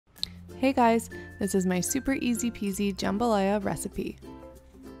Hey guys, this is my super easy peasy jambalaya recipe.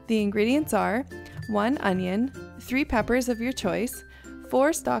 The ingredients are 1 onion, 3 peppers of your choice,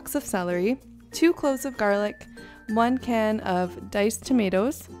 4 stalks of celery, 2 cloves of garlic, 1 can of diced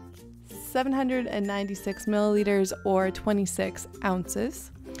tomatoes, 796 milliliters or 26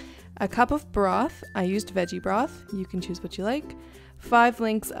 ounces, a cup of broth, I used veggie broth, you can choose what you like, 5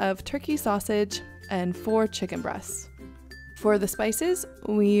 links of turkey sausage, and 4 chicken breasts. For the spices,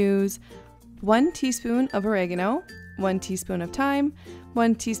 we use 1 teaspoon of oregano, 1 teaspoon of thyme,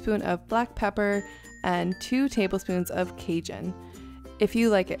 1 teaspoon of black pepper, and 2 tablespoons of cajun. If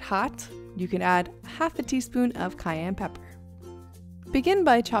you like it hot, you can add half a teaspoon of cayenne pepper. Begin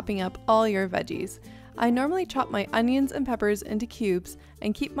by chopping up all your veggies. I normally chop my onions and peppers into cubes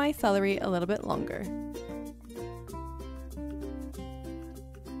and keep my celery a little bit longer.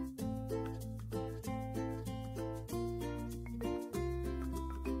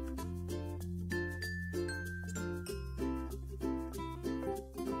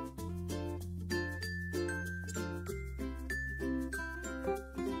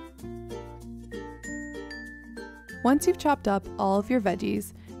 Once you've chopped up all of your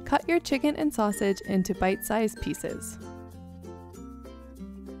veggies, cut your chicken and sausage into bite-sized pieces.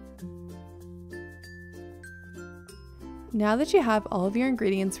 Now that you have all of your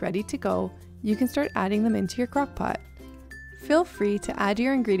ingredients ready to go, you can start adding them into your crock pot. Feel free to add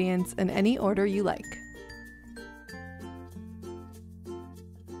your ingredients in any order you like.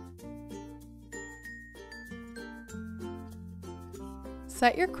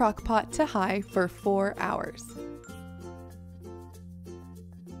 Set your crock pot to high for 4 hours.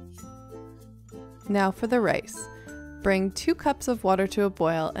 Now for the rice. Bring 2 cups of water to a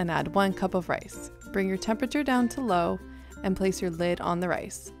boil and add 1 cup of rice. Bring your temperature down to low and place your lid on the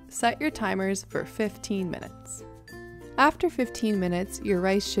rice. Set your timers for 15 minutes. After 15 minutes, your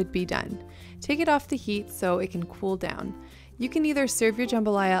rice should be done. Take it off the heat so it can cool down. You can either serve your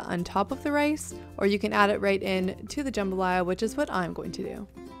jambalaya on top of the rice, or you can add it right in to the jambalaya, which is what I'm going to do.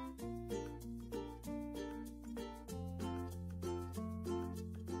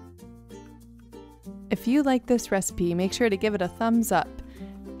 If you like this recipe, make sure to give it a thumbs up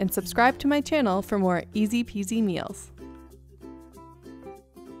and subscribe to my channel for more easy peasy meals.